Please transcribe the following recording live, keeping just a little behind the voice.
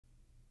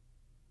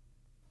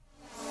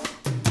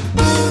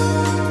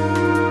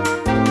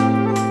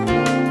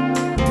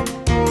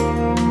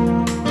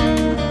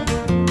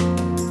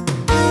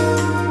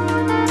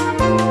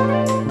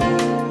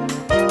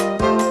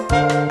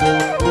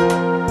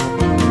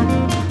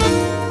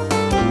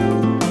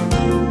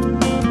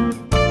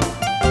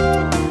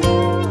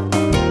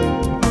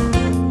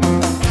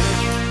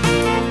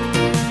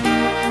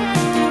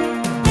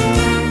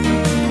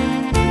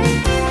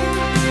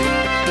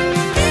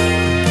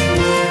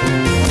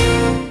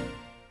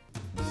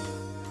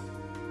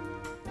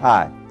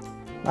Hi,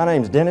 my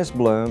name is Dennis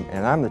Bloom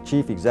and I'm the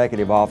Chief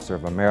Executive Officer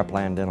of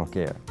AmeriPlan Dental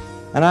Care.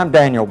 And I'm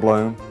Daniel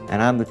Bloom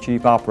and I'm the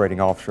Chief Operating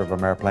Officer of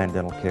AmeriPlan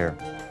Dental Care.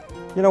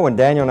 You know, when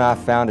Daniel and I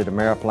founded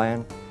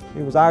AmeriPlan,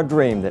 it was our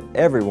dream that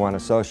everyone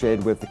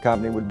associated with the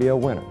company would be a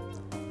winner.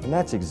 And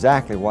that's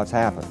exactly what's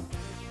happened.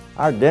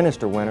 Our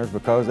dentists are winners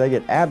because they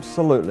get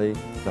absolutely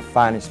the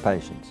finest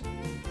patients.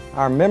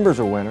 Our members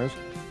are winners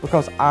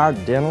because our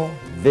dental,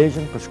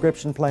 vision,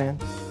 prescription plan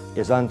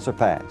is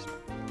unsurpassed.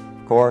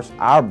 Of course,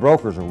 our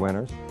brokers are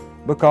winners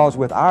because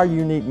with our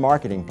unique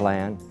marketing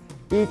plan,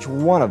 each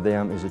one of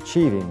them is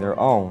achieving their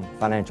own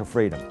financial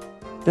freedom.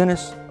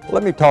 Dennis,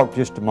 let me talk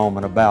just a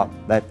moment about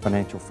that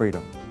financial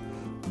freedom.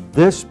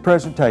 This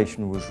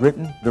presentation was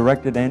written,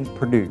 directed, and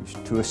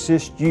produced to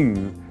assist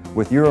you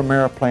with your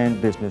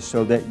AmeriPlan business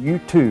so that you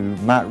too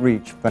might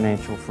reach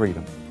financial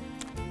freedom.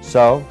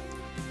 So,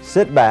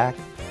 sit back,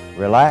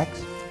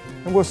 relax,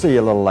 and we'll see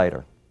you a little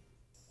later.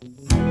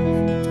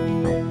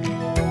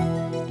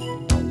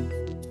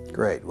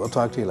 Great. We'll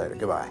talk to you later.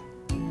 Goodbye.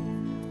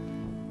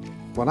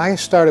 When I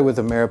started with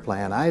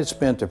AmeriPlan, I had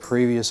spent the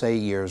previous 8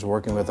 years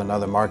working with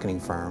another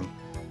marketing firm.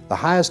 The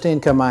highest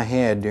income I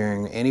had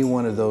during any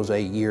one of those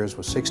 8 years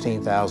was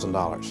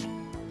 $16,000.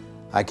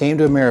 I came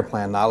to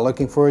AmeriPlan not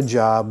looking for a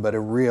job, but a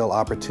real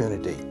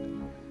opportunity.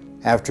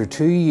 After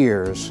 2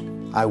 years,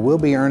 I will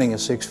be earning a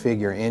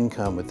six-figure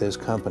income with this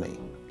company.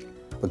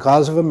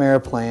 Because of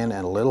AmeriPlan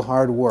and a little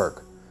hard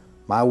work,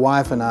 my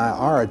wife and I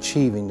are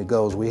achieving the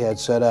goals we had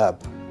set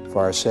up for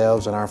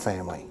ourselves and our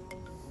family.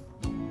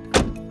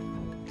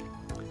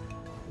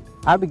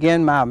 I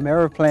began my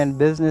AmeriPlan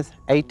business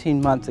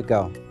 18 months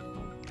ago.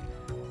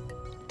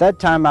 At that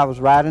time I was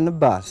riding a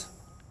bus.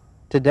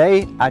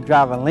 Today I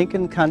drive a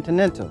Lincoln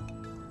Continental.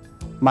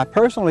 My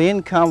personal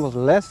income was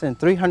less than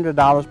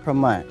 $300 per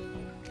month.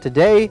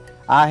 Today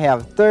I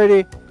have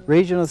 30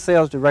 regional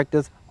sales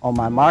directors on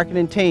my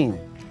marketing team.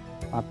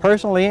 My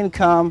personal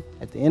income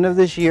at the end of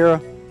this year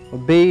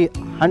will be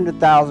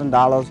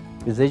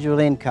 $100,000 residual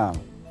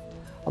income.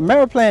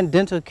 AmeriPlan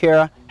Dental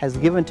Care has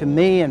given to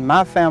me and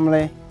my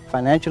family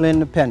financial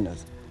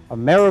independence.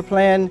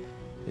 AmeriPlan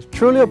is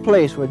truly a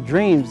place where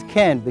dreams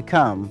can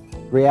become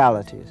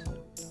realities.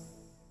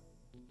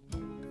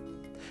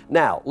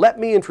 Now, let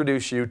me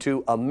introduce you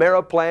to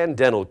AmeriPlan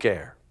Dental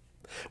Care.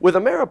 With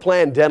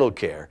AmeriPlan Dental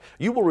Care,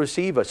 you will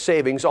receive a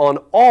savings on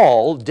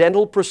all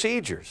dental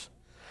procedures.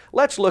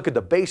 Let's look at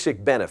the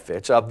basic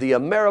benefits of the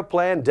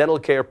AmeriPlan Dental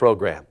Care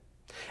program.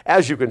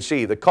 As you can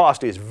see, the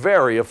cost is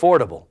very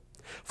affordable.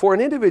 For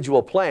an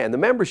individual plan, the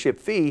membership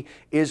fee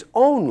is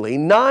only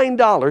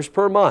 $9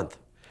 per month.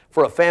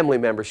 For a family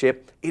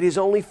membership, it is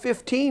only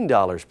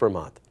 $15 per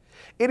month.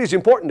 It is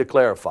important to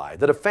clarify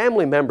that a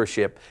family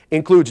membership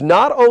includes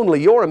not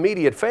only your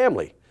immediate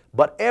family,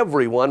 but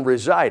everyone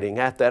residing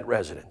at that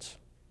residence.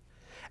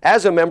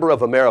 As a member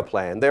of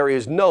AmeriPlan, there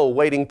is no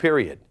waiting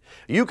period.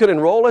 You can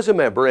enroll as a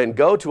member and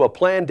go to a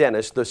plan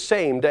dentist the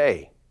same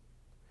day.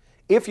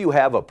 If you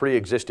have a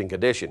pre-existing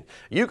condition,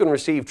 you can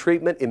receive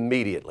treatment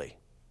immediately.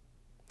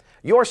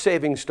 Your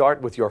savings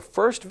start with your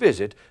first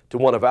visit to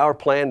one of our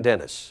plan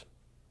dentists.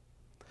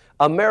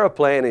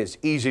 AmeriPlan is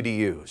easy to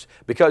use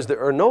because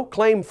there are no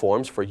claim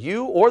forms for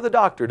you or the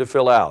doctor to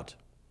fill out.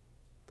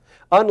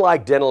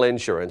 Unlike dental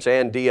insurance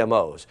and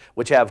DMOs,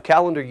 which have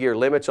calendar year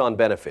limits on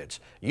benefits,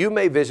 you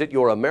may visit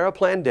your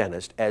AmeriPlan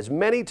dentist as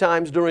many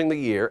times during the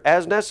year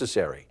as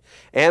necessary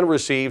and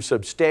receive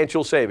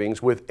substantial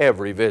savings with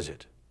every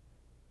visit.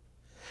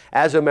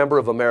 As a member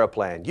of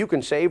AmeriPlan, you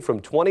can save from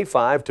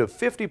 25% to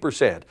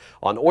 50%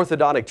 on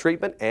orthodontic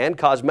treatment and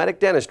cosmetic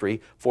dentistry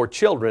for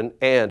children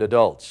and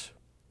adults.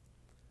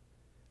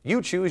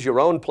 You choose your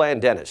own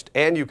plan dentist,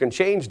 and you can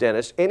change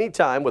dentists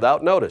anytime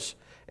without notice,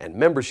 and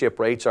membership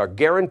rates are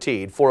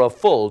guaranteed for a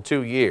full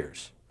 2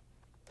 years.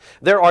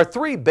 There are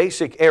 3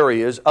 basic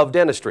areas of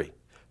dentistry: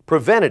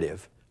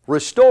 preventative,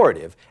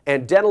 restorative,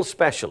 and dental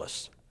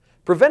specialists.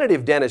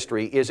 Preventative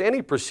dentistry is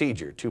any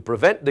procedure to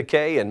prevent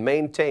decay and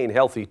maintain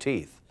healthy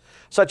teeth,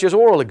 such as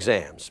oral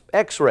exams,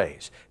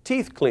 x-rays,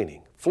 teeth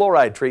cleaning,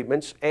 fluoride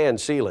treatments, and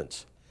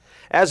sealants.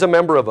 As a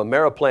member of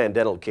AmeriPlan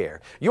Dental Care,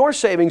 your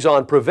savings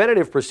on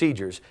preventative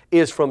procedures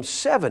is from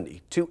 70%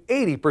 to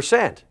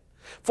 80%.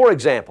 For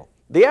example,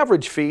 the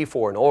average fee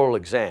for an oral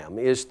exam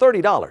is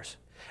 $30.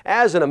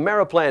 As an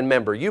AmeriPlan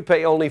member, you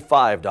pay only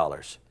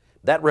 $5.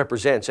 That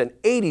represents an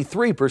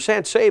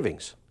 83%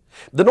 savings.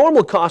 The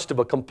normal cost of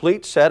a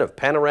complete set of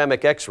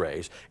panoramic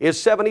x-rays is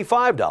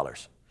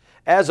 $75.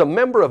 As a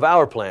member of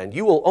our plan,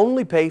 you will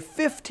only pay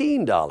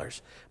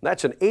 $15.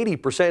 That's an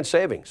 80%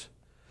 savings.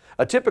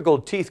 A typical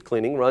teeth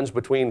cleaning runs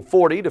between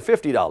 $40 to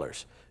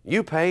 $50.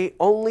 You pay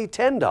only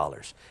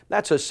 $10.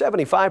 That's a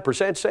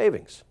 75%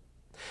 savings.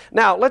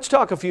 Now, let's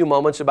talk a few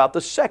moments about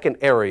the second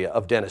area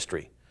of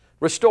dentistry,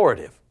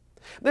 restorative.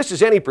 This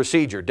is any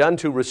procedure done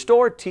to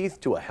restore teeth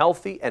to a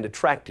healthy and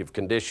attractive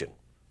condition.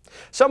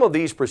 Some of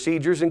these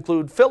procedures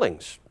include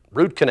fillings,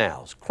 root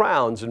canals,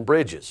 crowns, and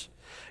bridges.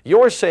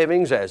 Your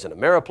savings as an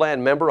AmeriPlan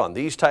member on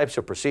these types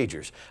of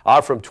procedures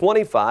are from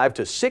 25%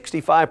 to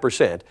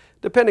 65%,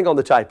 depending on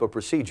the type of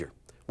procedure.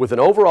 with an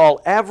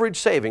overall average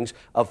savings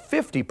of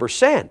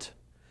 50%.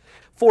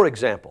 For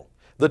example,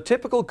 the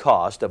typical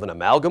cost of an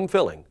amalgam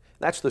filling,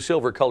 that's the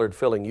silver-colored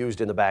filling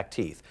used in the back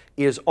teeth,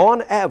 is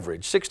on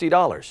average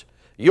 $60.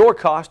 Your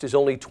cost is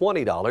only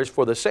 $20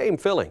 for the same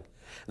filling.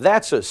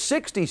 That's a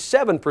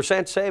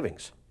 67%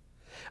 savings.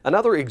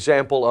 Another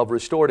example of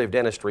restorative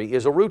dentistry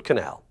is a root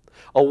canal.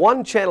 A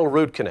one-channel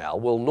root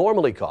canal will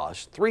normally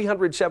cost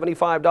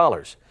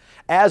 $375.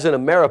 As an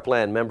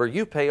AmeriPlan member,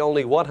 you pay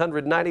only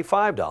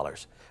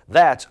 $195.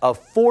 That's a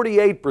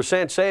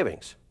 48%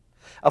 savings.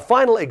 A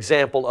final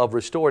example of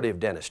restorative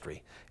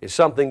dentistry is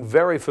something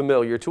very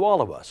familiar to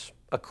all of us,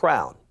 a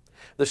crown.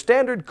 The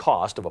standard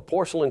cost of a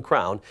porcelain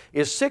crown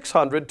is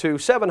 $600 to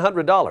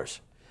 $700.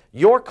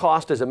 Your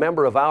cost as a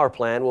member of our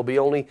plan will be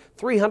only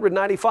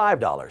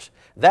 $395.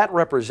 That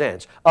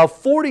represents a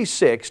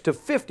 46 to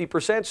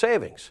 50%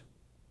 savings.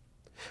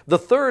 The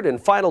third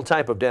and final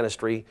type of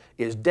dentistry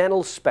is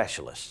dental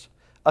specialists.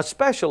 A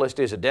specialist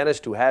is a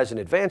dentist who has an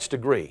advanced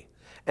degree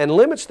and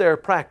limits their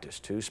practice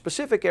to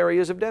specific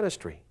areas of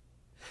dentistry.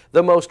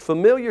 The most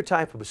familiar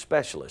type of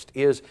specialist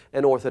is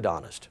an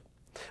orthodontist.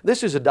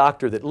 This is a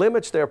doctor that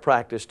limits their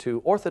practice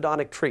to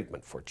orthodontic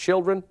treatment for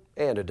children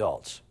and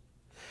adults.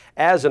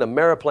 As an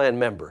AmeriPlan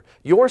member,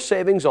 your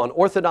savings on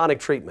orthodontic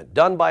treatment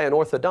done by an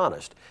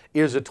orthodontist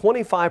is a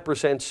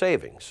 25%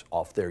 savings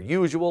off their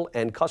usual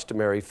and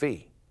customary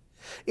fee.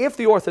 If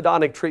the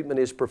orthodontic treatment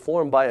is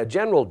performed by a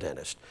general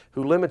dentist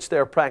who limits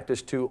their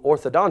practice to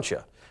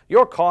orthodontia,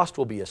 your cost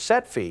will be a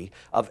set fee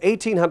of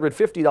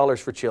 $1,850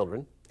 for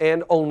children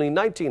and only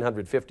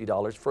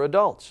 $1,950 for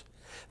adults.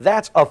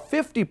 That's a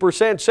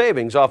 50%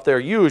 savings off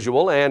their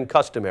usual and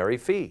customary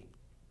fee.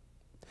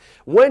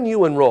 When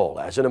you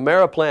enroll as an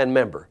AmeriPlan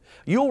member,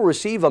 you'll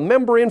receive a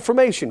member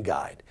information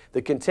guide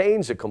that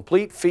contains a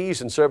complete fees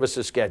and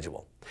services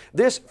schedule.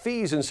 This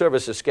fees and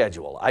services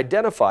schedule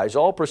identifies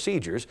all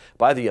procedures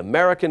by the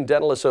American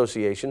Dental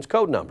Association's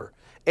code number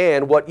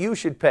and what you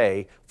should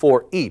pay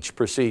for each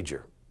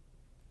procedure.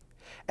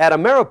 At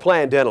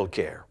AmeriPlan Dental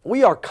Care,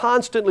 we are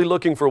constantly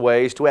looking for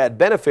ways to add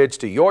benefits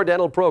to your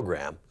dental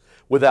program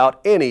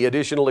without any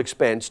additional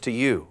expense to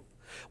you.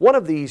 One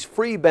of these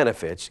free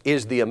benefits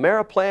is the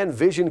AmeriPlan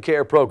Vision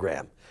Care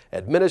program,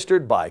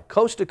 administered by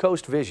Coast to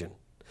Coast Vision.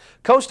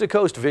 Coast to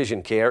Coast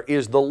Vision Care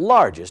is the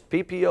largest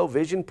PPO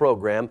vision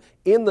program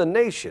in the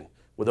nation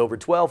with over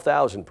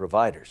 12,000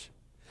 providers.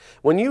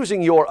 When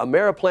using your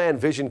AmeriPlan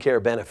Vision Care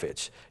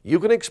benefits, you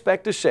can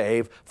expect to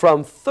save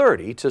from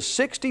 30 to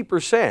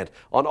 60%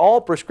 on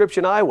all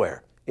prescription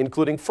eyewear,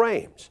 including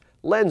frames,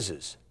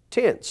 lenses,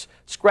 tints,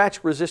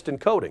 scratch-resistant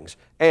coatings,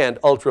 and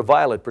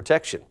ultraviolet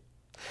protection.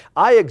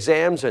 Eye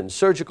exams and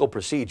surgical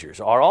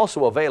procedures are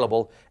also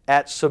available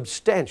at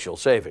substantial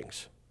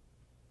savings.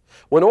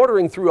 When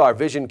ordering through our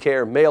Vision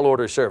Care mail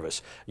order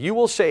service, you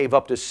will save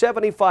up to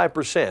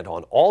 75%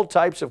 on all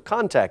types of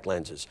contact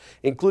lenses,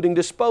 including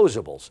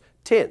disposables,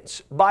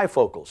 tints,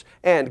 bifocals,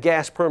 and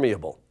gas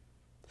permeable.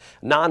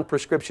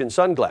 Non-prescription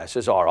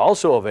sunglasses are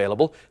also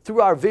available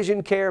through our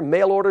Vision Care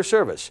mail order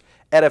service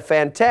at a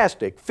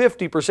fantastic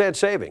 50%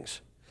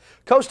 savings.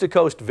 Coast to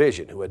Coast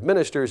Vision, who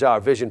administers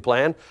our vision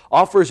plan,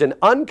 offers an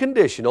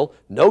unconditional,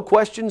 no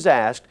questions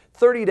asked,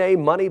 30-day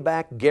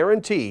money-back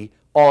guarantee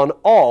on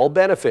all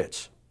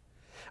benefits.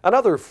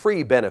 Another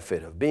free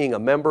benefit of being a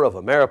member of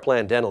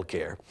AmeriPlan Dental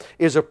Care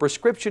is a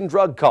prescription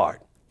drug card.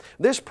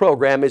 This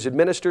program is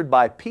administered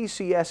by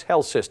PCS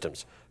Health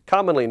Systems,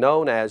 commonly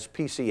known as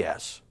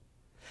PCS.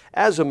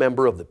 As a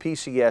member of the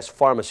PCS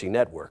Pharmacy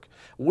Network,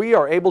 we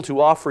are able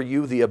to offer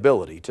you the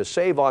ability to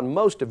save on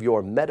most of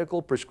your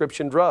medical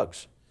prescription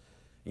drugs.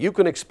 You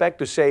can expect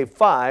to save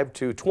 5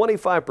 to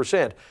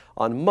 25%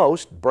 on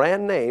most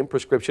brand name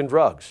prescription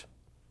drugs,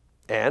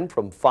 and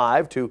from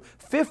 5 to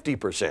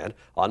 50%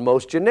 on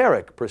most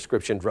generic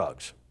prescription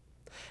drugs.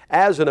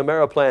 As an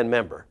AmeriPlan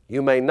member,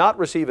 you may not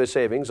receive a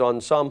savings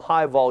on some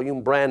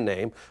high-volume brand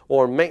name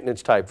or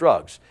maintenance-type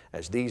drugs,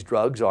 as these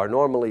drugs are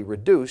normally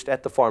reduced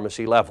at the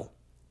pharmacy level.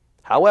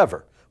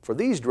 However, for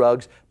these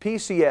drugs,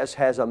 PCS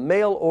has a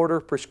mail-order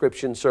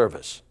prescription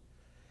service.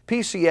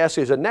 PCS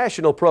is a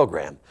national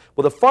program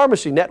with a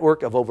pharmacy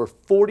network of over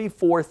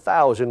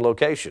 44,000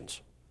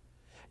 locations.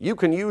 You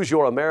can use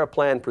your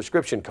AmeriPlan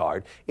prescription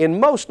card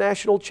in most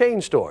national chain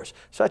stores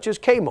such as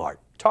Kmart,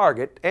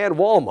 Target, and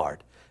Walmart,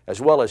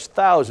 as well as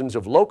thousands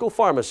of local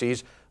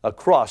pharmacies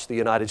across the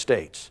United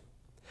States.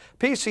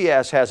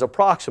 PCS has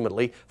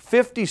approximately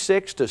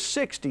 56 to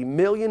 60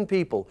 million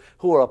people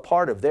who are a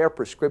part of their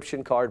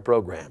prescription card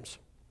programs.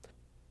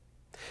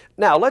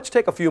 Now, let's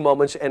take a few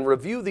moments and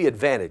review the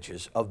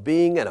advantages of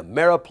being an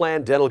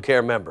AmeriPlan Dental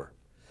Care member.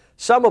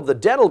 Some of the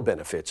dental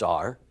benefits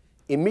are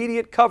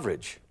immediate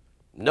coverage,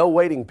 no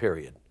waiting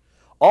period.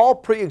 All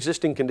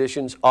pre-existing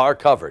conditions are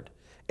covered,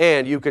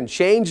 and you can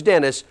change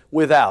dentists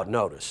without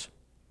notice.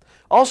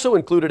 Also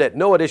included at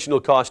no additional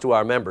cost to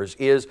our members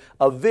is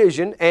a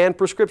vision and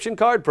prescription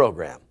card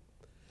program.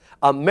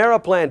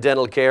 AmeriPlan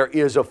Dental Care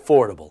is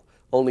affordable,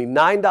 only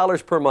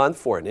 $9 per month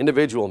for an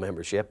individual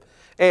membership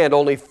and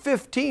only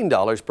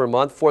 $15 per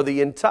month for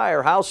the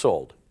entire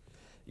household.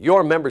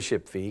 Your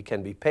membership fee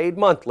can be paid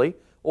monthly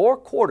or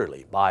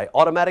quarterly by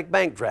automatic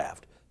bank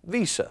draft,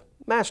 Visa,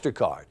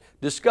 MasterCard,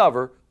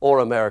 Discover, or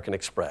American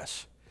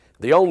Express.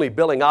 The only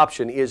billing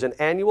option is an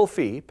annual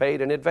fee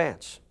paid in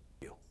advance.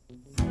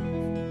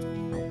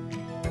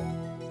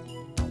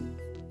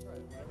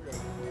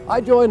 I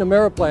joined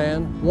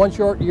AmeriPlan one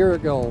short year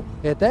ago.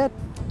 At that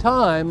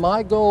time,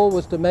 my goal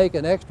was to make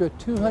an extra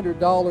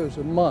 $200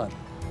 a month.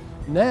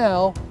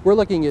 Now, we're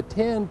looking at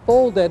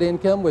tenfold that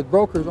income with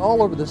brokers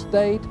all over the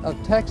state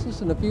of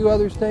Texas and a few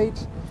other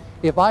states.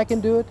 If I can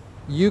do it,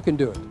 you can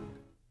do it.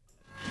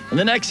 In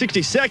the next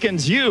 60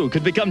 seconds, you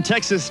could become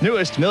Texas'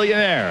 newest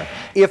millionaire.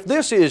 If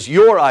this is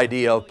your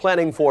idea of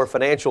planning for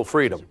financial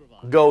freedom,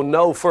 go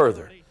no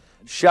further.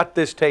 Shut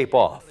this tape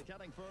off.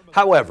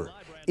 However,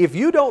 if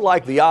you don't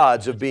like the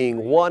odds of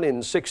being 1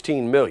 in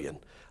 16 million,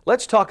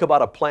 let's talk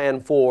about a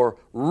plan for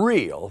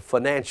real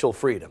financial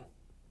freedom.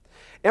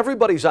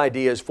 Everybody's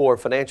ideas for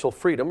financial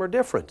freedom are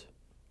different.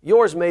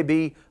 Yours may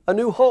be a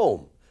new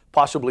home,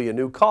 possibly a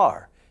new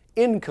car,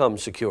 income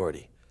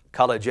security,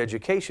 college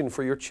education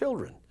for your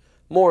children,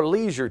 more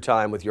leisure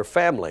time with your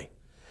family,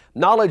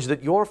 knowledge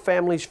that your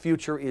family's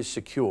future is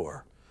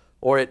secure,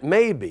 or it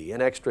may be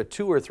an extra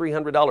 $200 or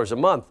 $300 a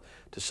month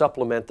to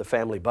supplement the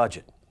family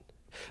budget.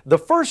 The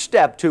first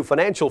step to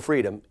financial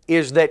freedom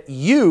is that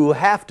you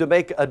have to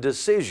make a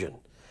decision.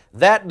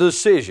 That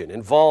decision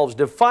involves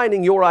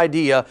defining your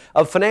idea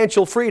of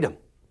financial freedom.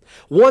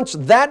 Once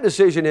that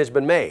decision has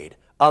been made,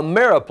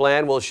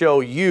 AmeriPlan will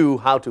show you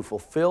how to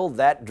fulfill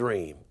that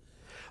dream.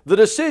 The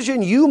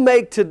decision you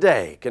make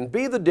today can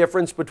be the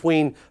difference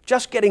between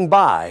just getting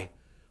by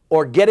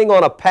or getting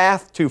on a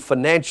path to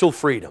financial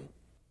freedom.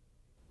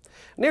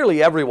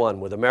 Nearly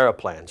everyone with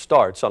AmeriPlan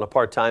starts on a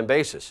part-time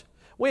basis.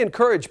 We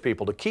encourage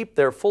people to keep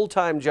their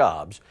full-time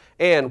jobs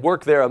and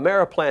work their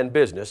AmeriPlan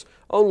business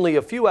only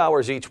a few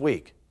hours each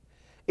week.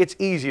 It's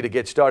easy to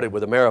get started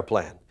with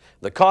AmeriPlan.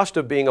 The cost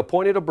of being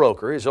appointed a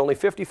broker is only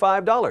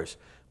 $55,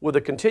 with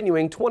a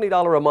continuing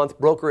 $20 a month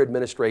broker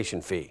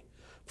administration fee.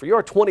 For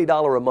your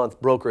 $20 a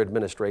month broker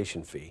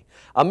administration fee,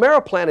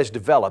 AmeriPlan has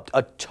developed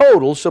a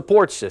total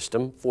support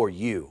system for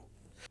you.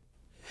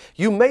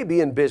 You may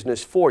be in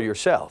business for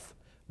yourself,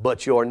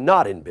 but you're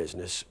not in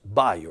business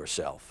by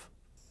yourself.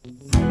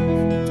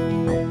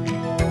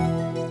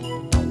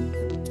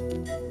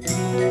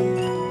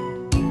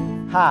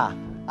 Hi,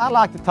 I'd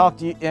like to talk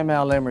to you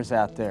MLMers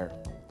out there.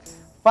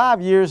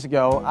 5 years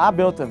ago, I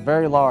built a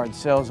very large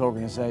sales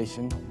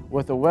organization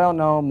with a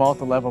well-known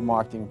multi-level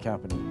marketing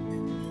company.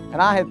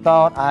 And I had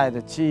thought I had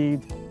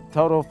achieved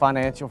total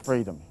financial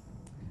freedom.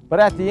 But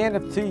at the end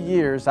of 2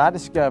 years, I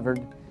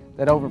discovered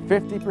that over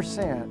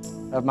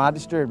 50% of my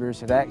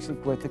distributors had actually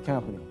quit the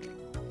company.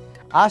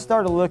 I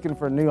started looking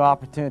for a new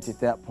opportunity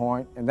at that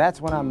point, and that's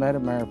when I met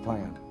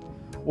AmeriPlan.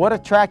 What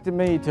attracted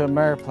me to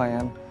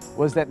AmeriPlan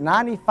was that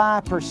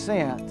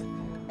 95%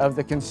 of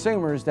the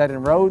consumers that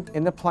enrolled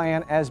in the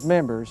plan as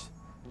members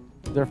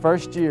their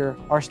first year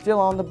are still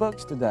on the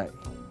books today.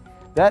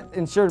 That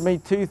ensured me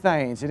two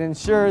things. It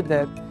ensured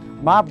that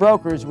my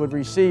brokers would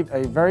receive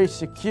a very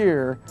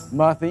secure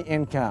monthly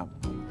income.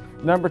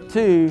 Number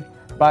two,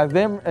 by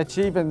them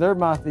achieving their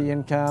monthly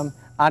income,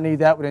 I knew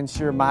that would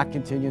ensure my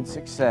continued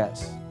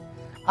success.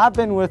 I've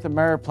been with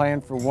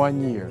AmeriPlan for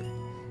 1 year,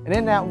 and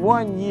in that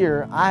 1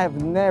 year, I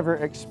have never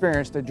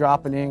experienced a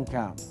drop in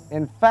income.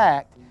 In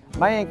fact,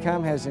 my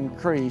income has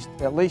increased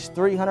at least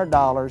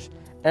 $300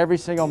 every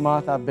single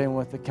month I've been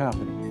with the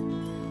company.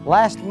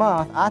 Last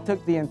month, I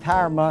took the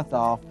entire month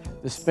off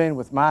to spend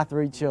with my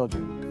 3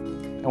 children.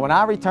 And when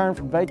I returned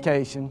from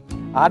vacation,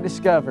 I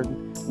discovered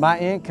my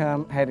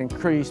income had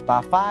increased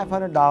by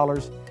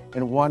 $500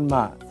 in 1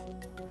 month.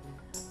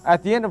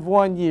 At the end of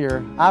 1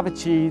 year, I've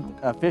achieved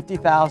a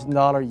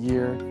 $50,000 a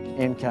year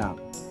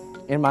income.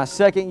 In my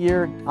second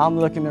year, I'm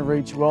looking to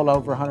reach well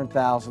over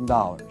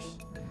 $100,000.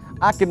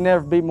 I could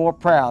never be more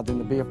proud than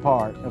to be a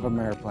part of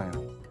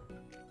AmeriPlan.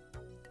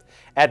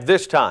 At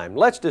this time,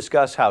 let's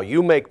discuss how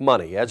you make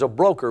money as a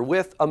broker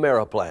with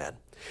AmeriPlan.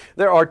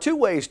 There are 2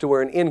 ways to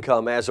earn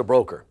income as a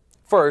broker.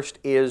 First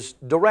is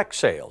direct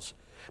sales.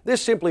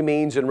 This simply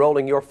means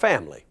enrolling your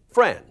family,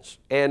 friends,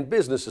 and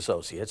business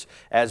associates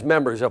as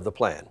members of the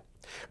plan.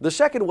 The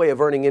second way of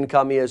earning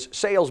income is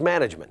sales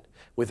management.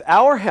 With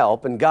our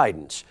help and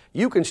guidance,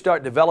 you can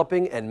start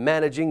developing and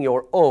managing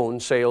your own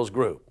sales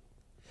group.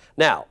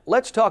 Now,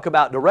 let's talk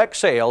about direct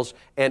sales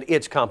and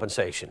its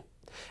compensation.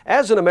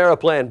 As an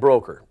AmeriPlan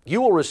broker,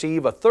 you will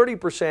receive a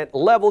 30%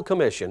 level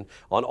commission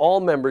on all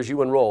members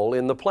you enroll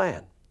in the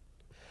plan.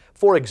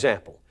 For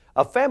example,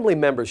 a family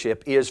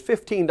membership is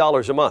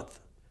 $15 a month.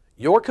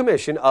 Your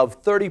commission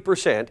of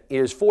 30%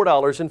 is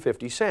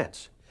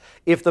 $4.50.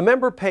 If the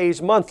member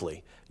pays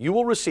monthly, you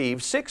will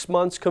receive 6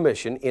 months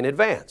commission in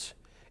advance.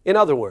 In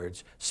other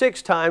words,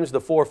 6 times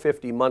the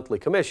 $4.50 monthly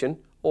commission,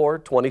 or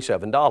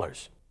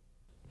 $27.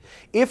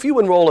 If you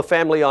enroll a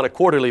family on a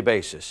quarterly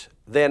basis,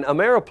 then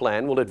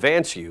AmeriPlan will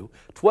advance you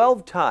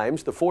 12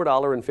 times the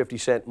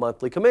 $4.50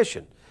 monthly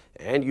commission,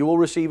 and you will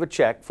receive a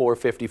check for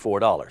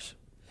 $54.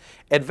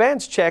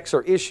 Advance checks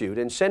are issued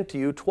and sent to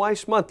you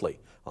twice monthly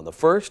on the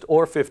 1st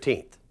or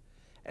 15th.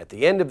 At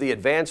the end of the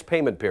advance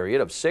payment period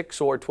of 6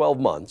 or 12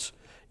 months,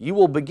 you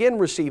will begin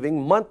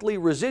receiving monthly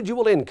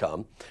residual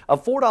income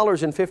of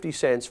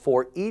 $4.50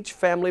 for each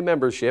family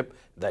membership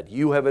that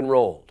you have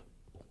enrolled.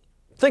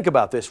 Think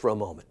about this for a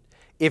moment.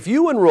 If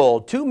you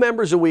enrolled 2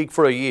 members a week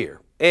for a year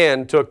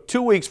and took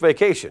 2 weeks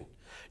vacation,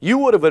 you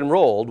would have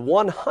enrolled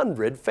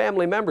 100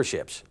 family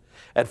memberships.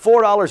 At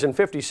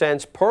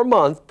 $4.50 per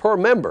month per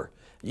member,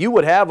 you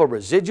would have a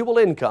residual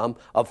income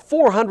of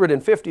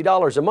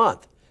 $450 a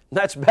month.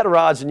 That's better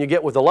odds than you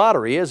get with the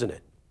lottery, isn't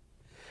it?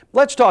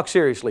 Let's talk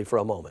seriously for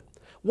a moment.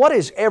 What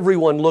is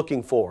everyone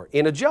looking for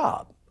in a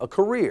job, a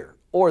career,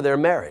 or their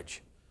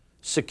marriage?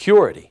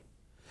 Security.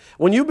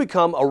 When you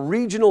become a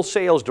regional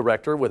sales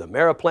director with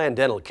AmeriPlan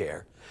Dental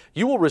Care,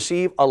 you will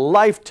receive a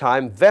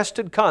lifetime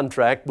vested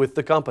contract with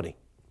the company.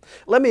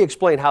 Let me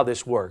explain how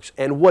this works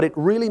and what it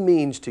really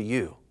means to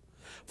you.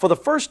 For the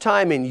first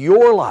time in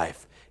your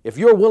life, if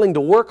you're willing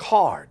to work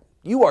hard,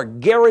 you are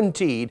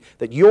guaranteed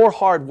that your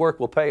hard work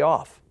will pay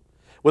off.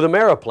 With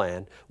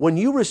AmeriPlan, when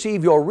you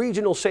receive your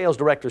regional sales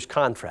director's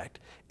contract,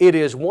 it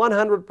is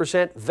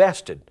 100%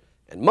 vested,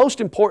 and most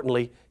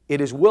importantly,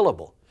 it is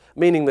willable,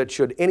 meaning that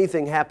should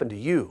anything happen to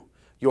you,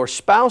 your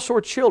spouse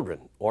or children,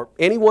 or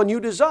anyone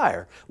you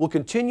desire, will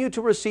continue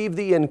to receive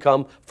the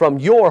income from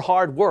your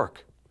hard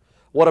work.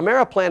 What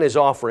AmeriPlan is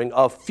offering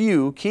a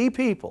few key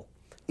people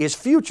is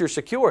future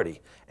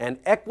security and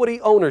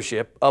equity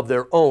ownership of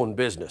their own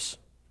business.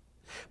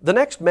 The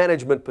next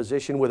management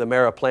position with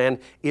AmeriPlan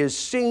is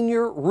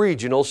Senior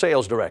Regional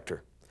Sales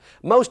Director.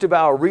 Most of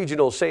our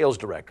regional sales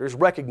directors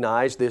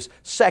recognize this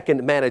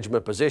second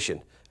management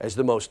position as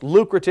the most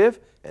lucrative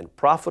and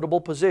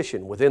profitable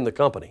position within the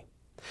company.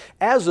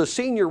 As a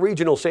Senior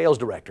Regional Sales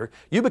Director,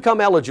 you become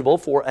eligible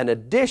for an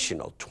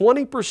additional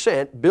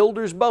 20%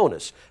 builder's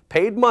bonus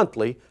paid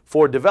monthly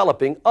for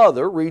developing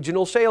other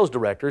regional sales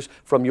directors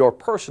from your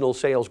personal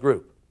sales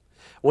group.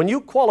 When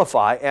you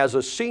qualify as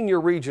a Senior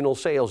Regional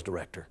Sales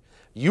Director,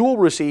 you will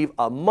receive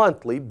a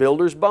monthly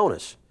builder's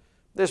bonus.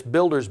 This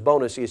builder's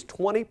bonus is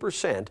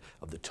 20%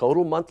 of the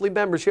total monthly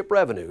membership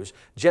revenues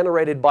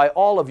generated by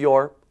all of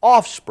your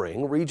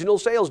offspring regional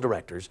sales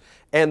directors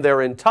and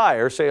their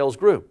entire sales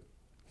group.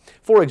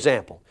 For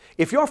example,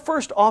 if your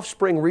first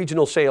offspring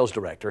regional sales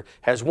director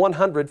has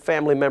 100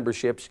 family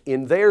memberships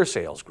in their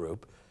sales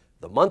group,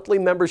 the monthly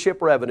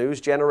membership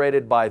revenues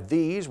generated by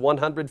these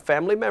 100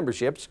 family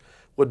memberships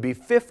would be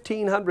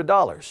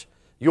 $1,500.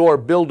 Your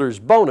builder's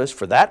bonus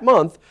for that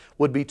month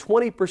would be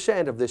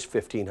 20% of this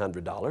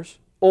 $1,500,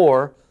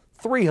 or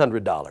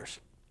 $300.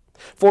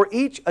 For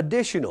each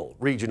additional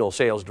regional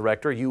sales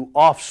director you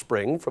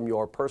offspring from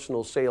your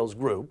personal sales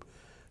group,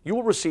 you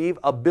will receive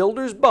a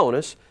builder's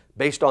bonus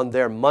based on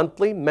their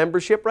monthly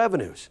membership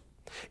revenues.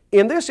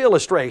 In this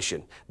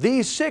illustration,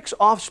 these 6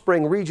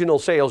 offspring regional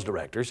sales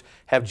directors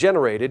have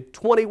generated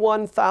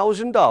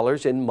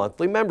 $21,000 in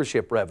monthly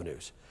membership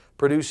revenues,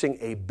 producing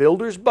a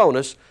builder's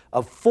bonus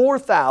of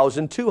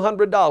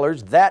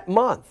 $4,200 that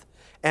month.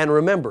 And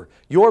remember,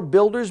 your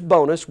builder's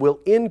bonus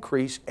will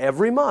increase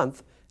every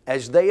month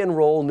as they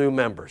enroll new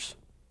members.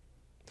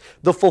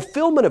 The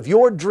fulfillment of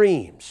your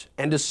dreams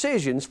and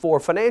decisions for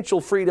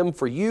financial freedom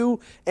for you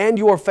and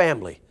your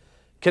family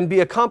can be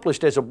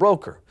accomplished as a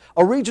broker,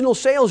 a regional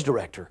sales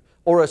director,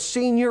 or a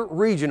senior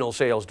regional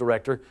sales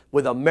director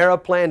with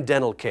AmeriPlan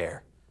Dental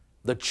Care.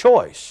 The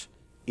choice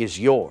is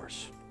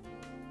yours.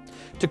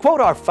 To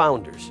quote our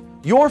founders,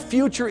 your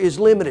future is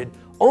limited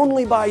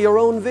only by your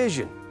own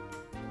vision.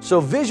 So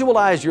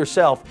visualize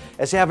yourself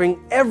as having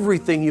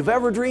everything you've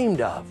ever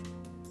dreamed of.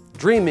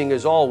 Dreaming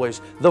is always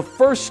the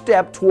first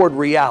step toward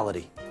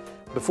reality.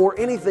 Before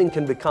anything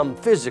can become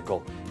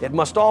physical, it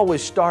must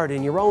always start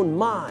in your own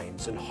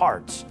minds and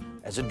hearts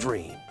as a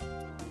dream.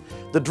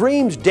 The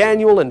dreams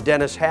Daniel and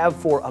Dennis have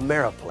for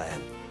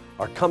AmeriPlan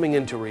are coming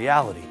into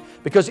reality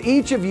because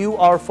each of you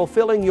are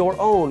fulfilling your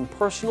own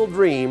personal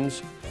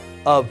dreams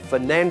of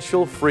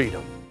financial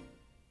freedom.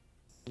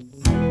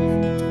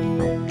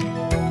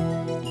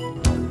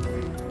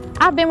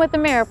 I've been with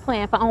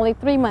AmeriPlan for only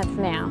 3 months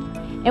now,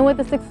 and with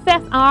the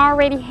success I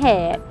already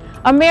had,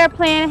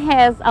 AmeriPlan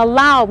has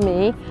allowed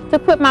me to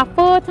quit my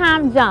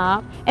full-time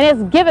job and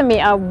has given me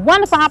a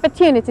wonderful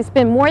opportunity to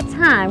spend more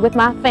time with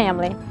my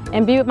family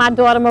and be with my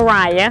daughter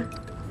Mariah.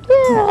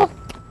 Yeah.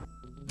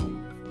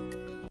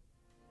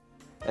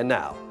 And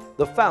now,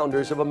 the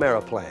founders of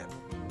AmeriPlan,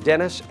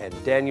 Dennis and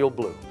Daniel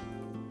Blue.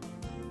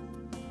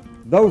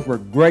 Those were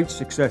great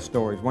success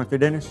stories, weren't they,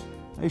 Dennis?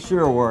 They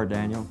sure were,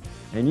 Daniel.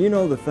 And you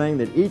know the thing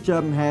that each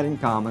of them had in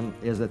common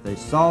is that they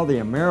saw the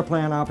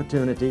AmeriPlan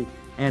opportunity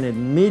and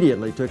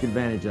immediately took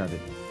advantage of it.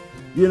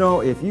 You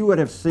know, if you would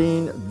have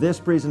seen this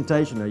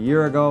presentation a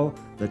year ago,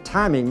 the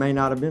timing may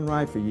not have been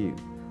right for you.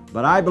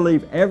 But I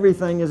believe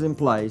everything is in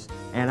place,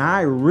 and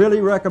I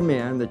really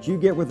recommend that you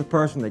get with the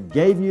person that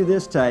gave you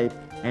this tape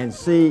and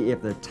see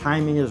if the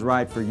timing is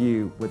right for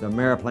you with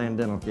AmeriPlan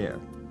Dental Care.